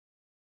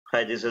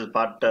Hi, this is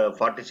part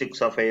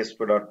 46 of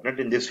ASP.NET.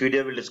 In this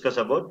video, we'll discuss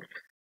about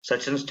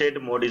session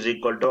state mode is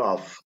equal to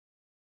off.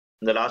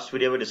 In the last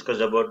video, we discussed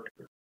about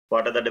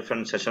what are the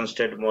different session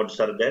state modes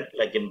are there,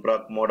 like in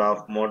proc mode,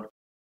 off mode,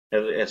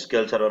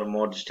 SQL server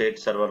mode, state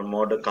server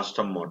mode,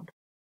 custom mode.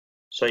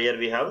 So here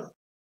we have,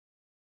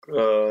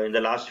 in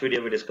the last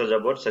video, we discussed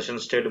about session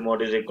state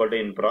mode is equal to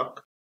in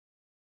proc.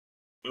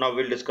 Now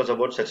we'll discuss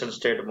about session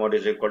state mode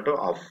is equal to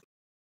off.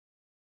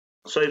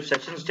 So if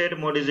session state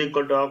mode is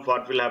equal to off,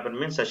 what will happen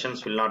means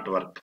sessions will not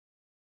work.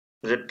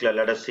 Is it clear?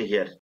 Let us see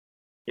here.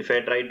 If I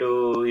try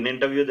to, in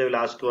interview, they will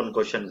ask you one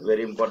question,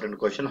 very important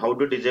question, how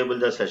to disable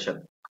the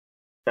session.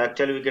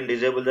 Actually, we can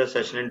disable the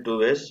session in two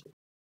ways.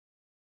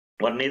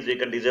 One is we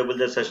can disable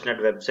the session at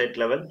website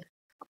level.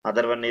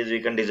 Other one is we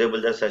can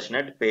disable the session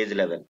at page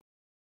level.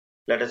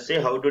 Let us see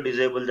how to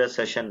disable the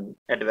session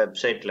at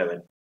website level.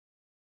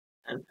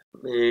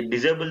 And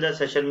disable the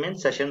session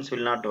means sessions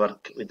will not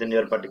work within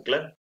your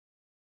particular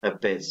web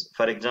page.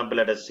 For example,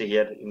 let us see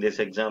here in this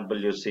example,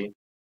 you see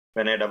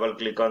when I double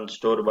click on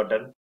store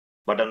button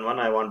 1,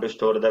 I want to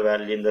store the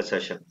value in the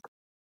session.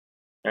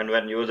 And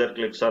when user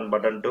clicks on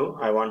button 2,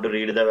 I want to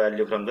read the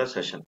value from the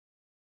session.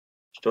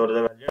 Store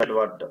the value and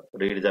what?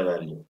 Read the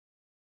value.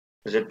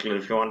 Is it clear?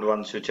 If you want,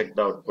 once you check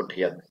the output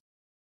here.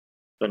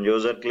 When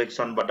user clicks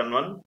on button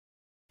 1,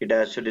 it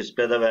has to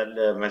display the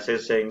value,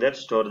 message saying that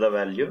store the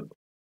value.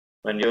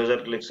 When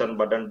user clicks on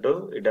button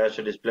 2, it has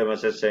to display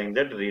message saying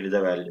that read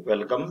the value.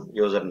 Welcome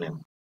username.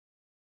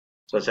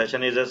 So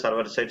session is a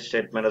server-side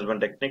state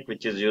management technique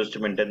which is used to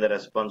maintain the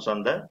response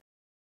on the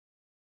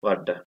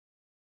web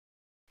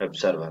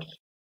server.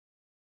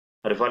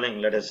 Are you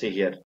following? Let us see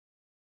here.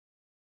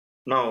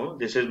 Now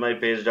this is my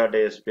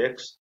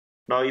page.aspx.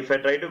 Now if I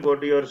try to go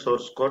to your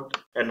source code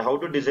and how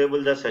to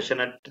disable the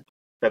session at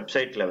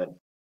website level.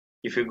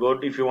 If you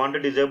want to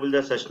disable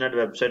the session at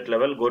website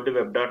level, go to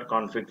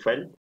web.config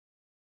file.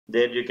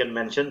 There you can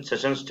mention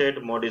session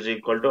state mode is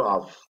equal to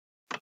off.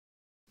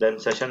 Then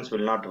sessions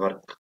will not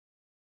work.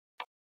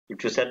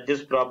 If you set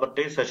this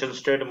property session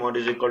state mode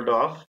is equal to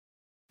off,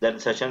 then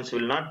sessions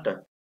will not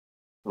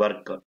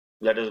work.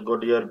 Let us go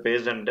to your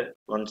page and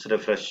once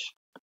refresh.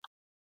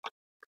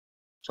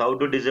 So how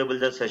to disable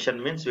the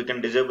session means we can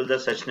disable the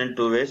session in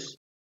two ways.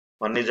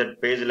 One is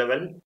at page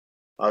level,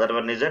 other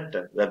one is at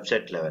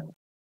website level.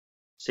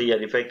 See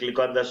here, if I click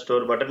on the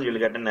store button, you will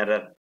get an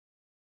error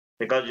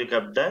because you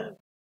kept the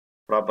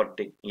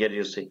property. Here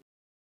you see.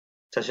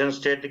 Session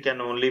state can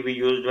only be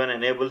used when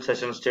enable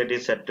session state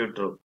is set to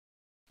true,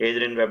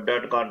 either in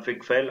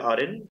web.config file or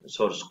in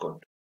source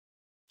code.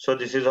 So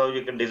this is how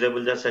you can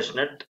disable the session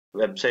at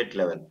website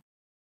level.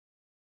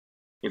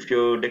 If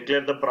you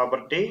declare the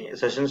property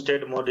session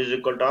state mode is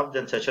equal to off,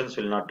 then sessions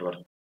will not work.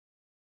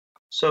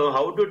 So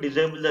how to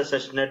disable the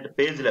session at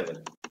page level?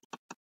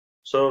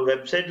 So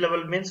website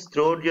level means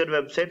throughout your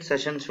website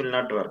sessions will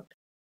not work.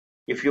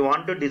 If you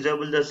want to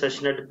disable the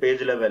session at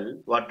page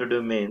level, what to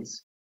do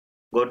means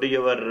go to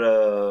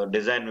your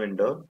design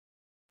window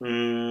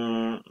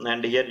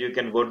and here you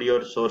can go to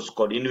your source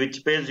code. In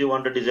which page you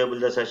want to disable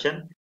the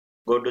session,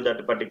 go to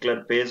that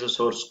particular page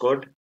source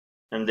code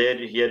and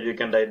here you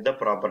can write the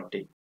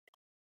property.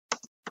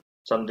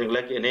 Something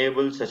like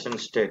enable session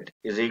state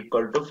is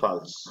equal to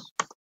false.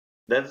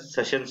 Then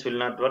sessions will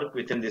not work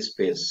within this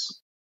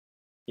space.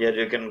 Here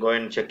you can go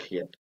and check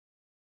here.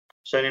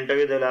 So in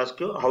interview they'll ask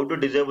you how to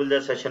disable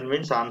the session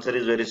means answer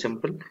is very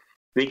simple.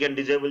 We can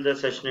disable the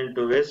session in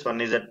two ways.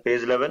 One is at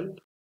page level,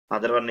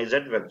 other one is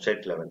at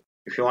website level.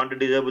 If you want to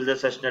disable the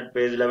session at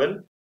page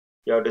level,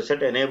 you have to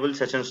set enable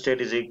session state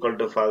is equal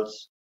to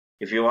false.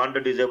 If you want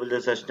to disable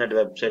the session at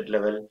website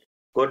level,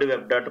 go to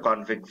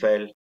web.config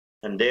file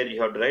and there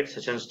you have to write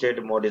session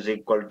state mode is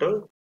equal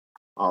to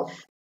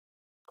off.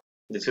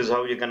 This is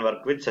how you can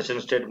work with session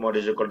state mode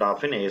is equal to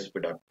off in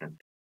ASP.NET.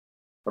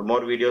 For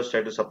more videos,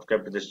 try to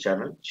subscribe to this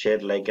channel, share,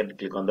 like and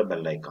click on the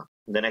bell icon.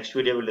 In the next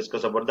video, we'll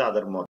discuss about the other mode.